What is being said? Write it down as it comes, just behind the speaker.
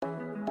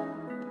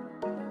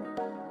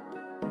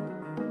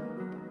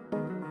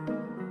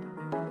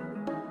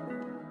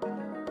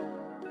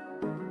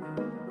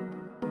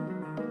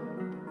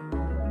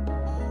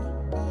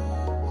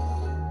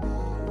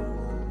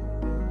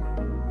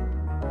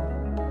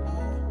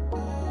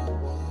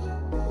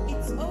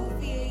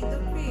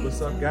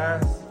What's up,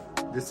 guys?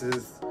 This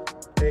is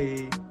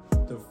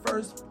the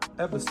first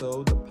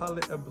episode, the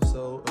pilot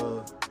episode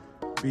of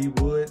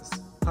BWoodz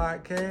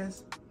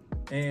Podcast,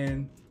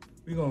 and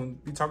we're gonna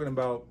be talking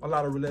about a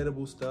lot of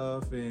relatable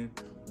stuff and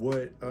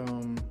what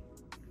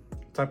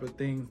type of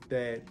things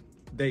that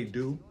they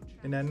do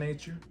in that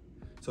nature.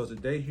 So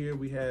today here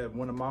we have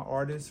one of my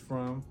artists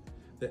from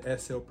the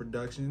SL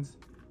Productions.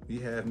 We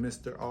have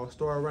Mr.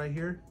 All-Star right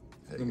here.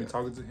 We're gonna be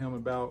talking to him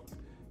about,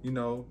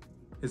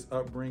 his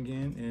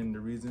upbringing and the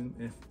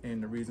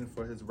reason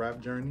for his rap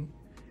journey,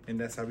 and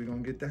that's how we're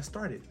gonna get that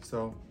started.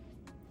 So,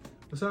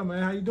 what's up,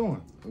 man? How you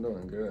doing? I'm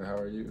doing good. How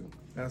are you?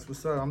 That's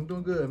what's up. I'm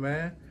doing good,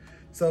 man.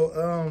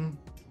 So,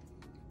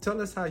 tell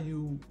us how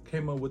you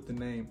came up with the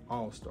name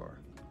All-Star.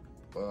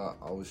 Well,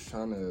 I was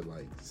trying to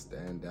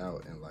stand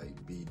out and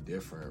be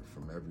different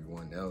from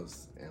everyone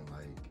else, and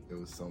it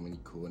was so many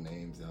cool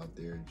names out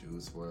there,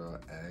 Juice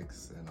WRLD,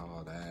 X, and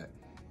all that,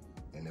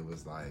 and it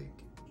was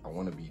I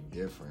want to be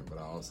different, but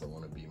I also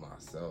want to be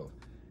myself.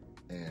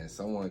 And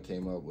someone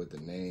came up with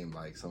the name,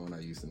 someone I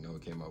used to know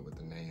came up with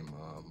the name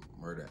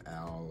Murder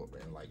Al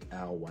and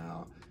Al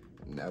Wow.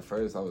 And at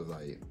first I was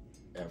it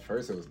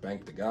was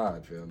Bank to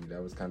God, feel me?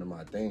 That was kind of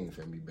my thing,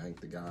 feel me? Bank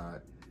to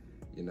God,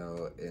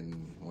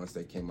 and once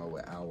they came up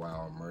with Al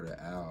Wow and Murder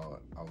Al,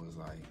 I was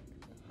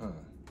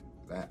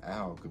that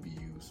Al could be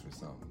used for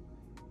something.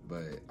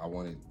 But I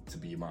wanted to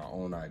be my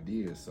own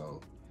idea,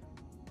 so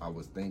I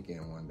was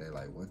thinking one day,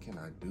 what can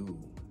I do?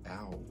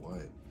 Al,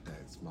 what?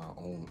 That's my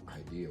own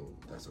ideal.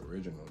 That's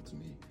original to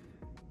me.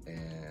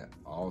 And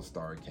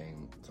All-Star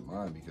came to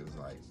mind because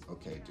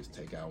okay, just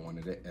take out one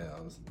of the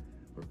L's,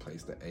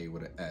 replace the A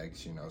with an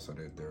X, so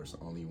that there's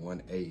only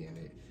one A in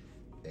it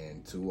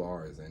and two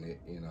R's in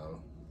it,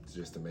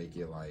 just to make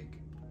it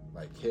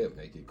hip,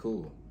 make it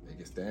cool, make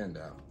it stand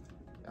out.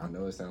 I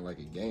know it sounds like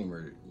a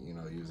gamer,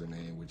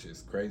 username, which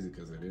is crazy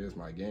because it is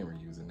my gamer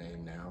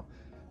username now,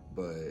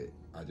 but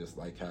I just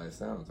like how it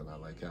sounds and I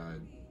like how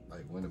I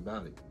went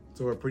about it.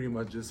 So it pretty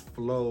much just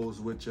flows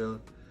with your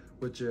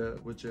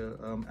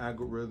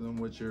algorithm,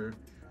 with your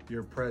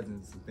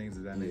presence and things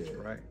of that nature,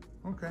 right?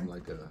 Okay. I'm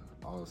like a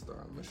all-star,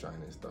 I'm a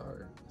shining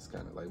star. It's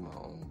kind of like my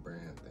own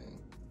brand thing.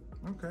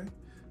 Okay.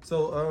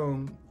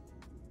 So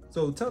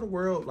so tell the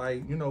world,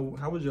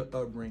 how was your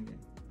upbringing?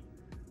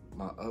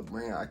 My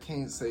upbringing, I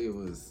can't say it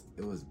was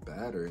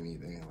bad or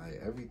anything.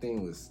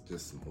 Everything was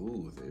just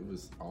smooth. It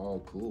was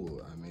all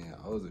cool. I mean,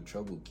 I was a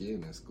troubled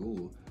kid in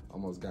school.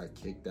 Almost got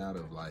kicked out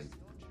of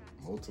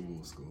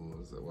multiple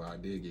schools. Well, I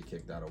did get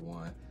kicked out of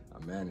one. I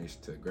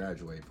managed to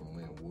graduate from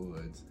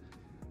BWoodz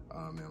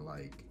in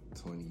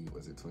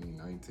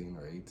 2019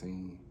 or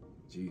 18?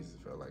 Jeez,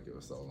 it felt like it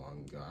was so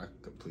long ago. I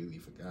completely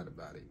forgot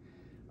about it.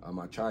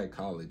 I tried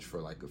college for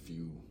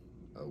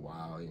a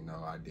while,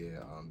 I did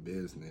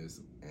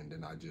business, and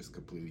then I just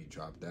completely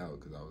dropped out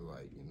because I was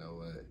you know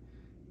what,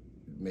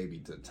 maybe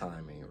the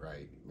timing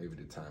right.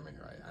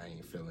 I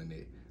ain't feeling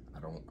it. I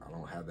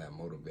don't have that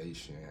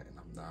motivation, and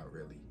I'm not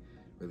really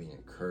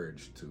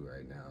encouraged to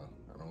right now.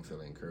 I don't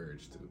feel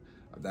encouraged to.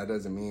 That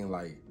doesn't mean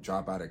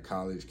drop out of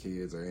college,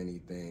 kids, or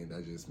anything.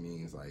 That just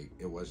means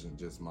it wasn't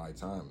just my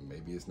time.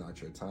 Maybe it's not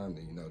your time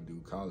to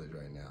do college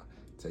right now.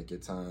 Take your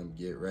time,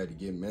 get ready,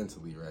 get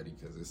mentally ready,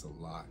 because it's a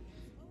lot.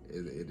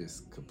 It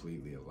is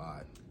completely a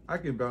lot. I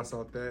can bounce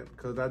off that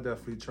because I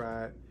definitely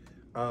tried.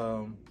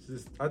 I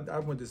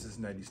went to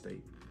Cincinnati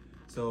State,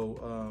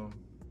 so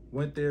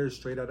went there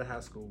straight out of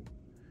high school.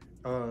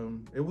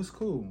 It was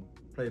cool.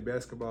 Played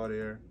basketball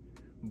there,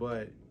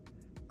 but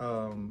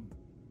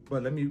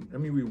let me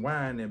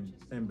rewind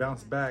and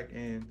bounce back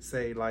and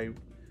say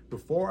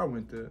before I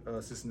went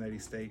to Cincinnati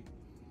State,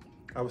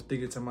 I was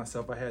thinking to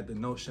myself, I had the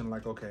notion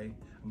okay,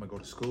 I'm gonna go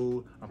to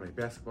school, I'm gonna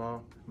play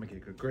basketball, I'm gonna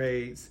get good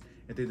grades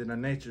and things of that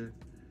nature.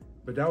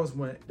 But that's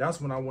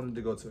when I wanted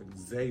to go to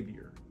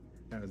Xavier.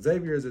 Now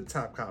Xavier is a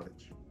top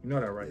college. You know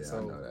that, right? Yeah, so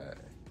I know that.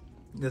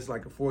 It's a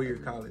 4-year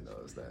college.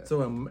 Knows that.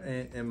 So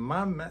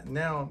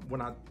now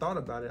when I thought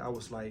about it, I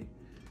was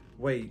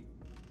wait,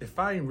 if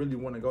I didn't really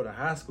want to go to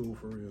high school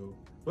for real,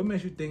 what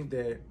makes you think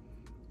that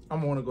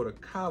I'm gonna go to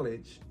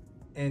college,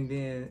 and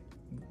then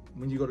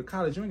when you go to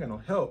college, you ain't got no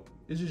help.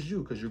 It's just you,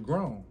 because you're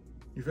grown.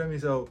 You feel me?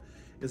 So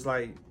it's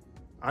I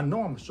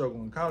know I'm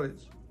struggling in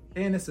college,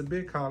 and it's a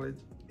big college.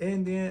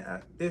 And then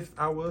if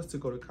I was to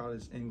go to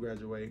college and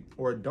graduate,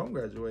 or don't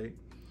graduate,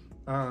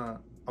 I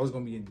was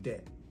gonna be in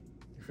debt.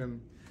 You feel me?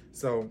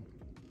 So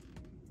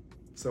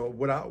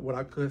what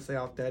I could say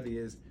off that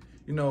is,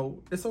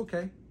 it's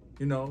okay.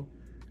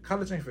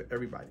 College ain't for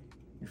everybody.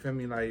 You feel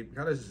me?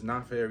 College is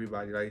not for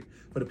everybody.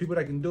 For the people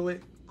that can do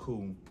it,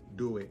 cool,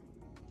 do it.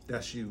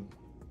 That's you.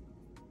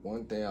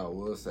 One thing I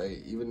will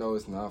say, even though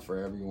it's not for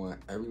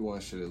everyone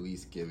should at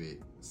least give it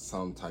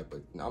some type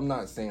of, I'm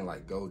not saying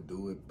go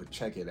do it, but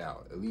check it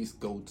out. At least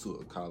go to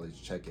a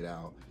college, check it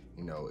out,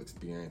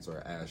 experience,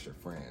 or ask your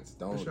friends.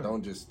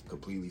 Don't just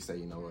completely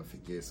say,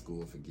 forget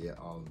school, forget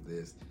all of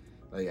this.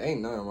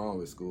 Ain't nothing wrong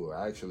with school.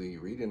 Actually,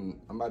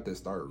 I'm about to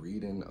start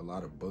reading a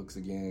lot of books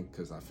again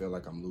because I feel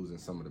like I'm losing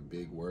some of the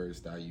big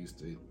words that I used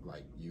to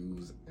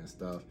use and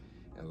stuff.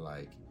 And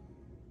like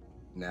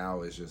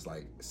now it's just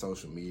like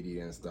social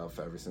media and stuff.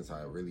 Ever since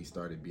I really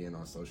started being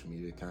on social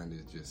media, it kind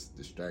of just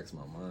distracts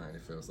my mind.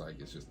 It feels like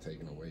it's just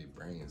taking away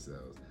brain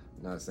cells.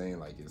 I'm not saying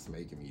like it's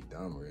making me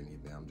dumb or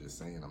anything. I'm just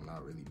saying I'm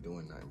not really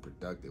doing nothing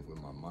productive with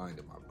my mind,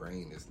 and my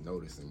brain is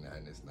noticing that,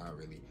 and it's not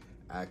really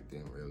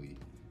acting really.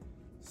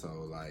 So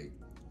like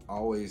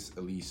always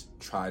at least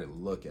try to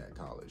look at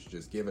college.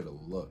 Just give it a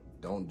look.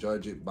 Don't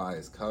judge it by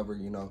its cover,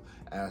 you know.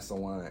 Ask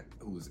someone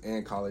who's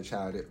in college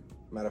how it.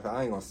 Matter of fact,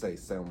 I ain't gonna say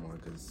someone,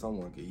 because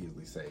someone could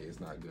easily say it's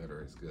not good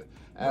or it's good.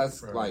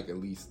 Ask like at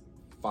least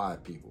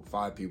 5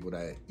 people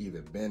that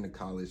either been to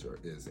college or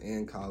is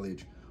in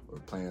college or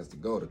plans to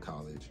go to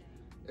college.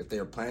 If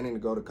they're planning to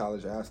go to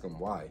college, ask them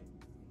why.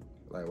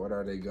 Like, what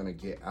are they gonna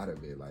get out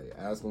of it? Like,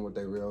 ask them what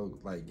their real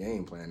like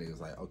game plan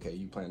is. Like, okay,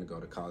 you plan to go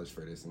to college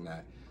for this and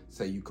that.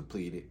 Say you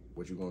complete it,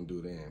 what you gonna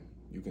do then?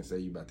 You can say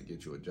you about to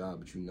get you a job,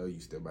 but you know you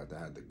still about to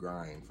have to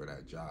grind for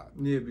that job.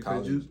 Yeah,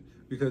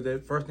 because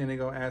that first thing they're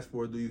gonna ask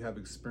for, do you have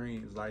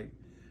experience? Like,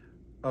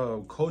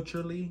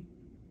 culturally,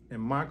 in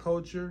my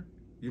culture,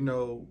 you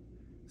know,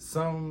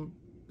 some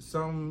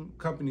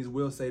companies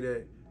will say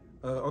that,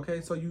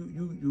 okay, so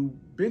you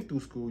been through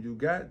school, you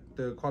got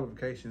the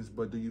qualifications,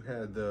 but do you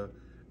have the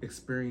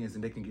experience?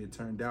 And they can get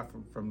turned down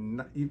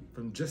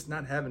from just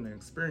not having the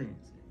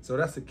experience. So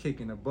that's a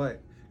kick in the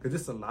butt, because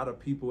there's a lot of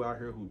people out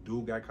here who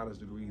do got college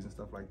degrees and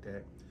stuff like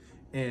that,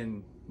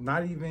 and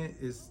not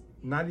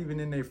even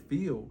in their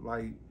field.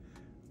 Like,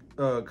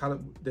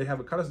 they have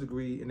a college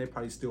degree and they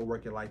probably still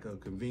work at like a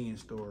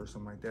convenience store or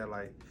something like that.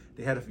 Like,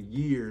 they had it for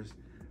years,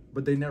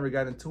 but they never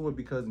got into it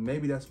because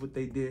maybe that's what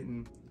they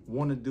didn't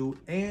want to do.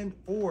 And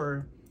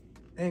or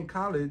in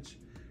college,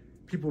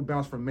 people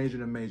bounce from major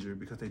to major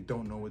because they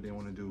don't know what they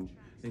want to do.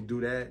 They do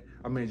that,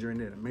 I major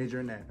in it, I major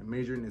in that, I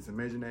major in this, I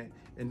major in that.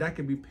 And that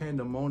can be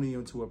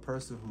pandemonium to a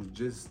person who's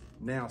just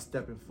now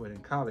stepping foot in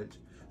college.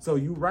 So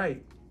you're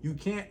right, you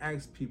can't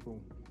ask people,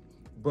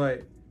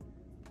 but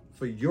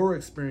for your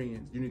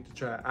experience, you need to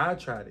try. I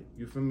tried it,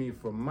 you feel me?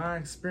 For my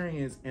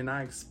experience, and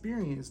I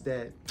experienced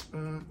that,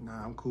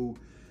 nah, I'm cool.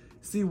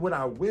 See, what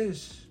I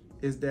wish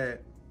is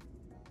that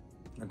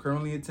I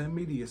currently attend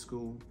media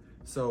school.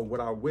 So what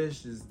I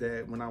wish is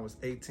that when I was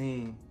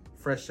 18,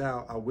 fresh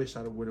out, I wish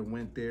I would have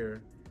went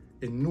there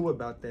and knew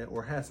about that,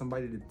 or had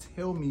somebody to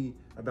tell me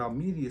about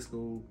media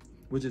school,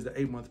 which is the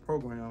 8-month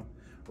program,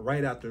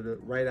 right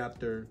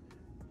after,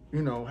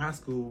 you know, high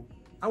school.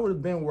 I would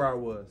have been where I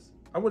was.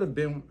 I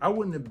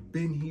wouldn't have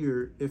been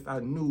here if I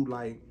knew,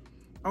 like,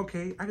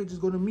 okay, I could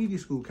just go to media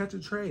school, catch a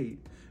trade,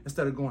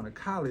 instead of going to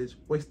college,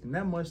 wasting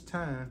that much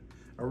time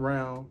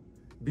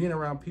being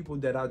around people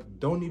that I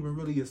don't even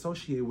really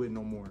associate with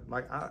no more.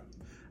 Like, I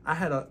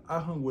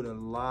hung with a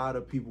lot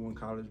of people in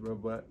college, bro,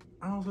 but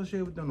I don't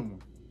associate with them no more.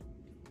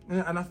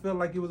 And I felt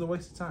like it was a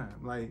waste of time.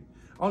 Like,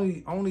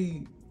 only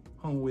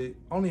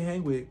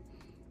hang with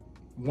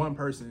one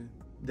person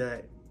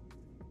that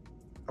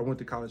I went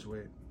to college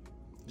with.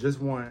 Just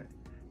one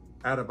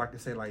out of, I could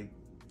say, like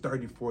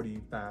 30,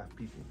 45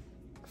 people.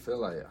 I feel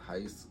like I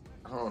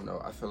don't know.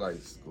 I feel like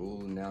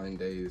school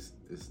nowadays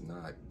is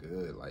not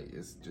good. Like,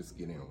 it's just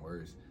getting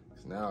worse.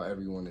 Because now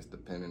everyone is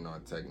dependent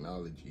on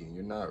technology, and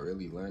you're not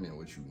really learning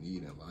what you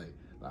need in life.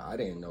 Like, I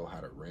didn't know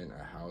how to rent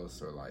a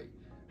house or like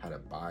how to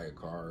buy a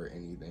car or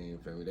anything.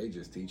 Feel me? They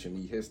just teaching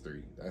me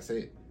history. That's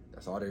it.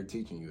 That's all they're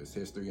teaching you is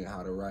history and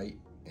how to write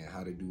and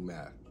how to do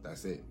math.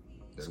 That's it.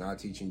 They're not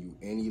teaching you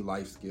any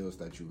life skills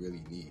that you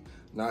really need.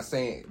 Not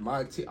saying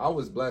I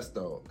was blessed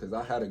though, because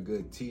I had a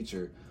good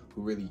teacher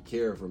who really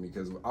cared for me,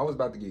 because I was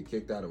about to get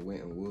kicked out of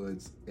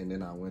BWoodz, and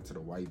then I went to the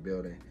white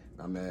building.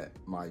 I met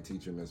my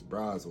teacher, Miss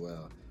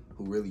Broswell,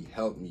 who really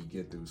helped me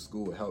get through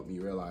school, helped me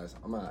realize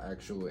I'm an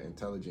actual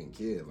intelligent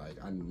kid. Like,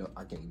 I know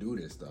I can do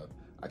this stuff.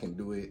 I can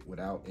do it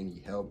without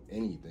any help,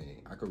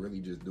 anything. I could really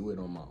just do it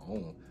on my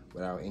own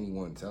without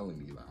anyone telling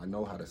me. Like, I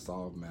know how to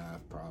solve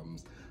math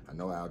problems. I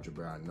know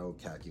algebra. I know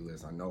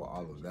calculus. I know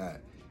all of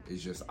that.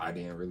 It's just I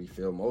didn't really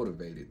feel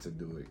motivated to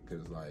do it,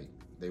 because like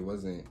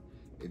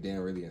it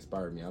didn't really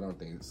inspire me. I don't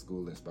think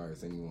school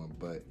inspires anyone,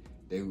 but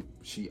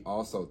she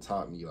also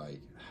taught me like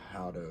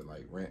how to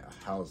like rent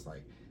a house,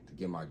 like to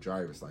get my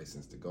driver's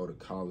license, to go to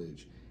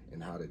college,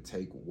 and how to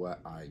take what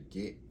I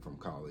get from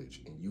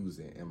college and use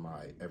it in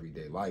my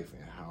everyday life,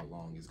 and how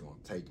long it's going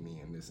to take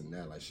me, and this and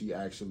that. Like, she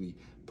actually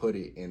put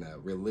it in a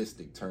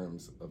realistic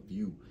terms of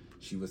view.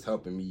 She was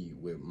helping me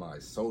with my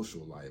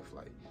social life,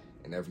 like,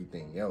 and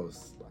everything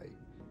else.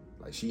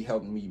 Like she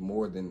helped me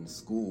more than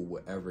school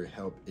would ever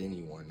help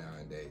anyone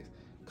nowadays.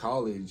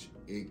 College,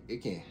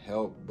 it can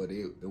help, but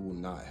it will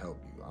not help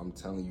you. I'm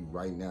telling you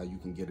right now, you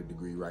can get a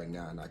degree right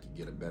now, and I could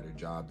get a better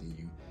job than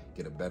you,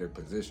 get a better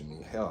position.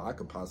 And hell, I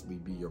could possibly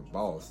be your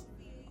boss.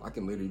 I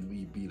can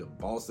literally be the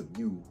boss of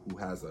you, who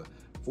has a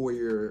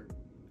 4-year,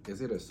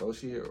 is it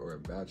associate or a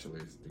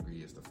bachelor's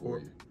degree? Is the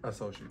 4-year?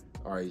 Associate.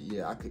 All right,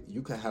 yeah,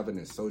 you could have an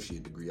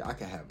associate degree. I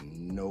could have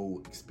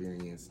no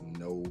experience,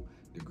 no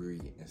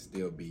degree, and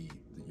still be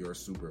your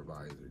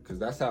supervisor, because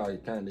that's how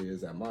it kind of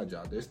is at my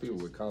job. There's people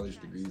with college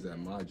degrees at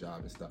my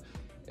job and stuff,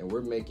 and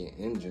we're making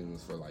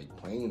engines for like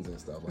planes and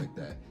stuff like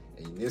that.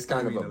 And it's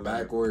kind of a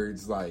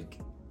backwards like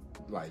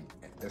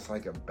it's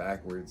like a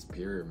backwards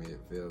pyramid,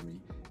 feel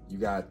me? You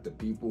got the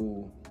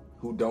people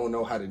who don't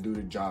know how to do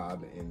the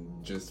job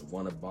and just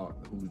want to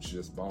who's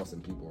just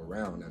bossing people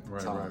around at the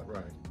top.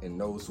 Right. And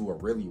those who are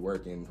really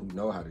working, who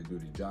know how to do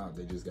the job,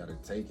 they just got to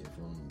take it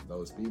from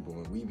those people.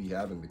 And we be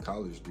having the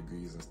college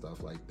degrees and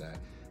stuff like that.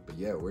 But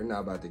yeah, we're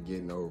not about to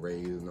get no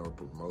raise, no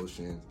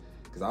promotions.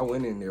 Because I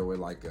went in there with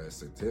like a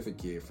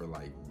certificate for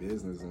like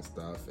business and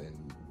stuff,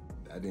 and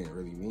that didn't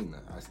really mean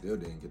that. I still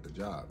didn't get the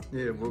job.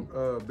 Yeah,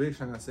 well, Big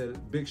Sean said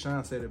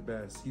it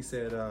best. He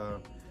said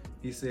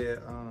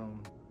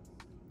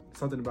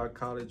something about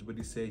college, but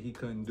he said he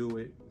couldn't do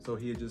it, so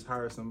he'd just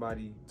hire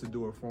somebody to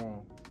do it for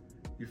him.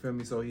 You feel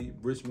me? So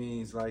which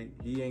means like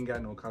he ain't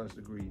got no college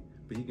degree,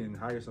 but he can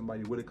hire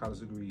somebody with a college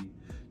degree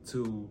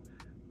to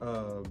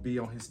be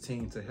on his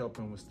team to help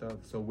him with stuff.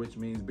 So which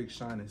means Big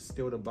Sean is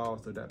still the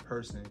boss of that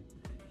person.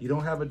 He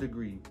don't have a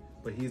degree,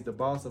 but he's the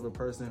boss of a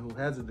person who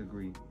has a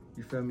degree.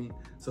 You feel me?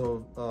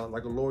 So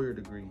like a lawyer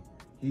degree,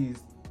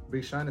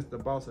 Big Sean is the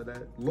boss of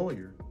that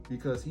lawyer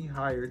because he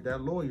hired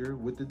that lawyer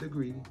with the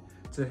degree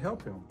to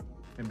help him.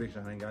 And Big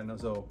Sean ain't got no.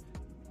 So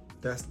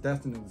that's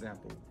an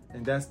example,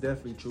 and that's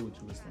definitely true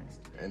what you were saying.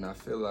 And I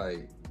feel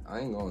like I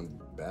ain't gonna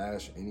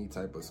bash any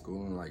type of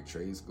schooling, like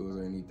trade schools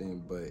or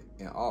anything, but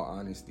in all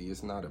honesty,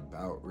 it's not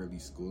about really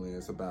schooling.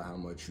 It's about how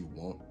much you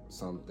want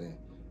something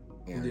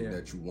and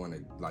that you want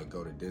to like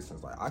go the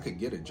distance. Like I could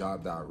get a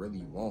job that I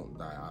really want,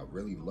 that I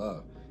really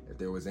love. If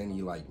there was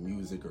any like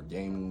music or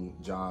gaming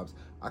jobs,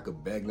 I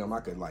could beg them. I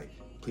could like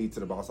plead to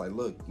the boss, like,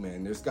 look,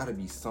 man, there's got to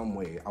be some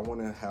way. I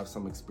want to have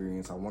some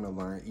experience. I want to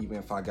learn, even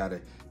if I got to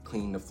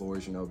clean the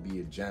floors, be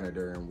a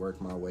janitor and work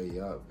my way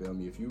up. Feel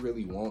me? If you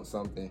really want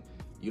something,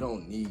 you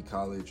don't need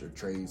college or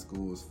trade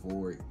schools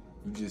for it.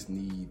 You just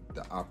need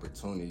the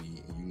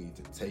opportunity, and you need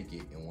to take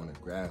it and want to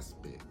grasp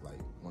it, like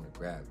want to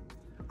grab it.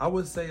 I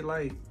would say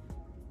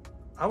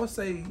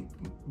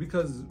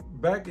because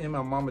back in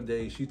my mama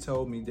days, she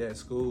told me that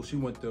school, she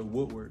went to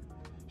Woodward.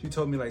 She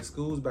told me like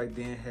schools back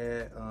then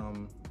had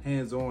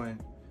hands-on,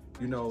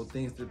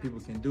 things that people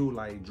can do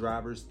like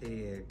driver's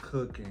ed,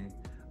 cooking,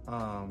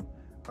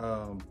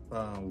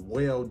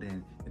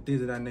 welding, and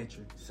things of that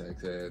nature.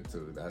 Sex ed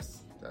too.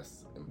 That's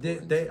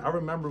important. I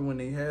remember when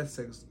they had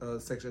sex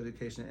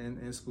education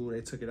in school,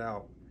 they took it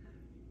out.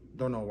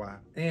 Don't know why.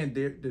 And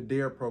the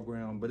DARE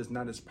program, but it's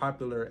not as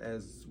popular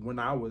as when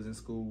I was in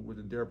school with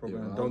the DARE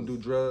program. Don't do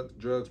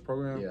drugs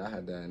program. Yeah, I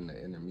had that in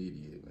the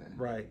intermediate, man.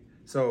 Right.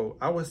 So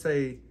I would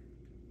say,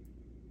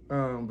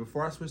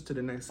 before I switch to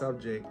the next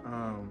subject,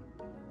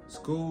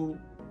 school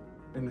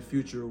in the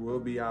future will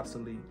be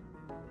obsolete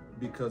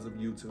because of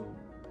YouTube,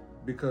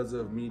 because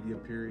of media,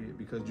 period,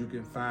 because you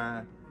can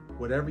find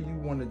whatever you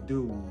want to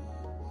do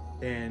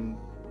and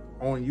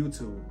on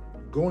YouTube.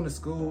 Going to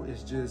school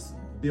is just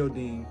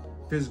building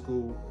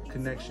physical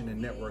connection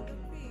and networking.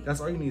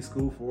 That's all you need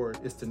school for,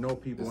 is to know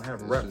people and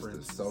have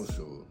reference. Just the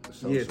social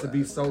yeah, to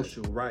be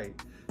social, right?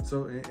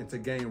 So and to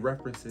gain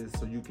references,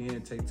 so you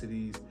can take to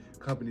these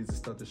companies and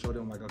stuff to show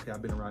them like, okay,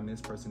 I've been around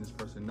this person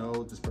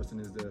knows, this person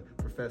is the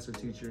professor,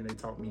 teacher, and they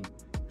taught me. You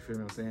feel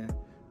what I'm saying?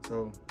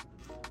 So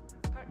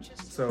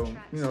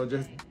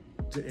just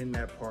to end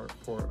that part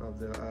of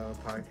the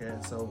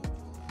podcast. So,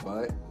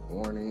 but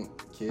warning,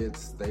 kids,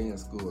 stay in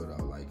school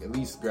though. Like at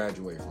least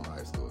graduate from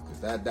high school,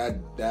 because that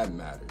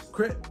matters.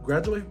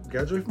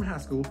 Graduate from high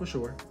school for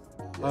sure.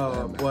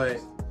 Yeah, but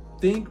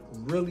think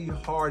really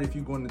hard if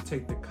you're going to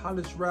take the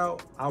college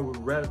route. I would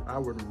rather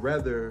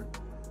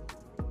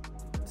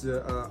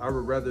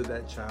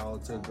that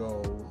child to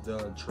go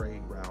the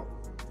trade route.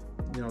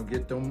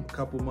 Get them a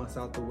couple months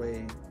out the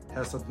way,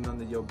 have something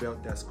under your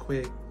belt that's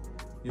quick,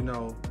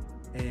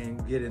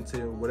 and get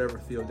into whatever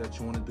field that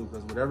you want to do.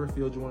 Because whatever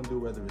field you want to do,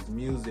 whether it's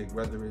music,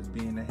 whether it's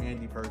being a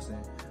handy person,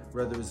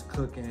 whether it's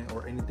cooking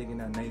or anything in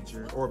that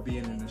nature, or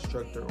being an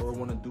instructor, or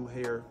want to do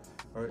hair,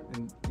 or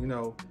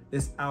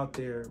it's out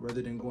there,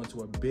 rather than going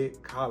to a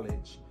big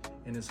college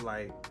and it's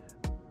like,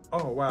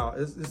 oh wow,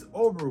 it's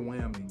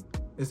overwhelming.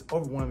 It's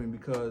overwhelming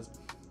because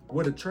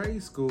with a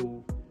trade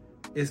school,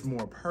 it's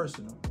more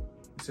personal.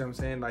 You see what I'm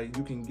saying? Like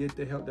you can get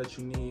the help that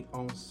you need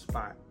on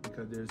spot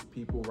because there's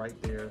people right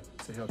there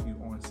to help you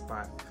on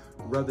spot,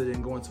 rather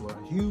than going to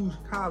a huge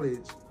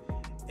college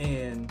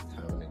and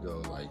having to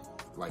go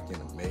like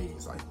in a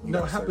maze,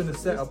 having to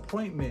set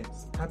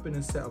appointments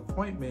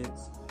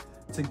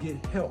to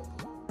get help,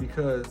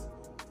 because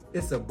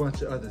it's a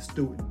bunch of other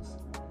students,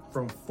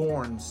 from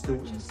foreign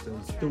students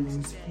to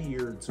students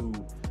here to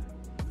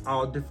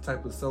all different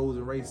types of souls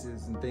and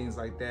races and things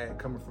like that,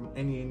 coming from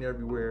any and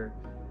everywhere,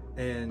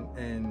 and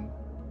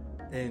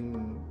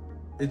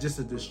it's just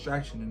a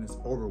distraction and it's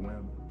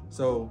overwhelming.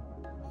 So,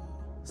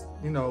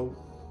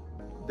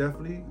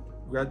 definitely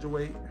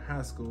graduate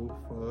high school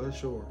for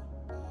sure.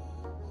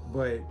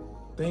 But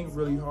think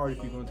really hard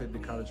if you're going to take the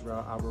college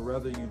route. I would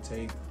rather you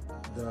take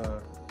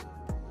the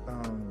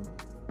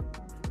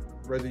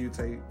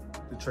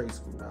trade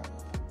school route.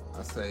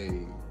 I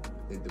say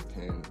it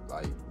depends.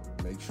 Like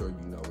make sure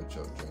you know what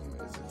your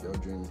dream is. If your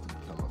dream is to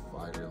become a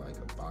fighter, like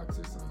a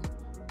boxer,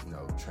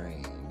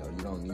 train. You don't need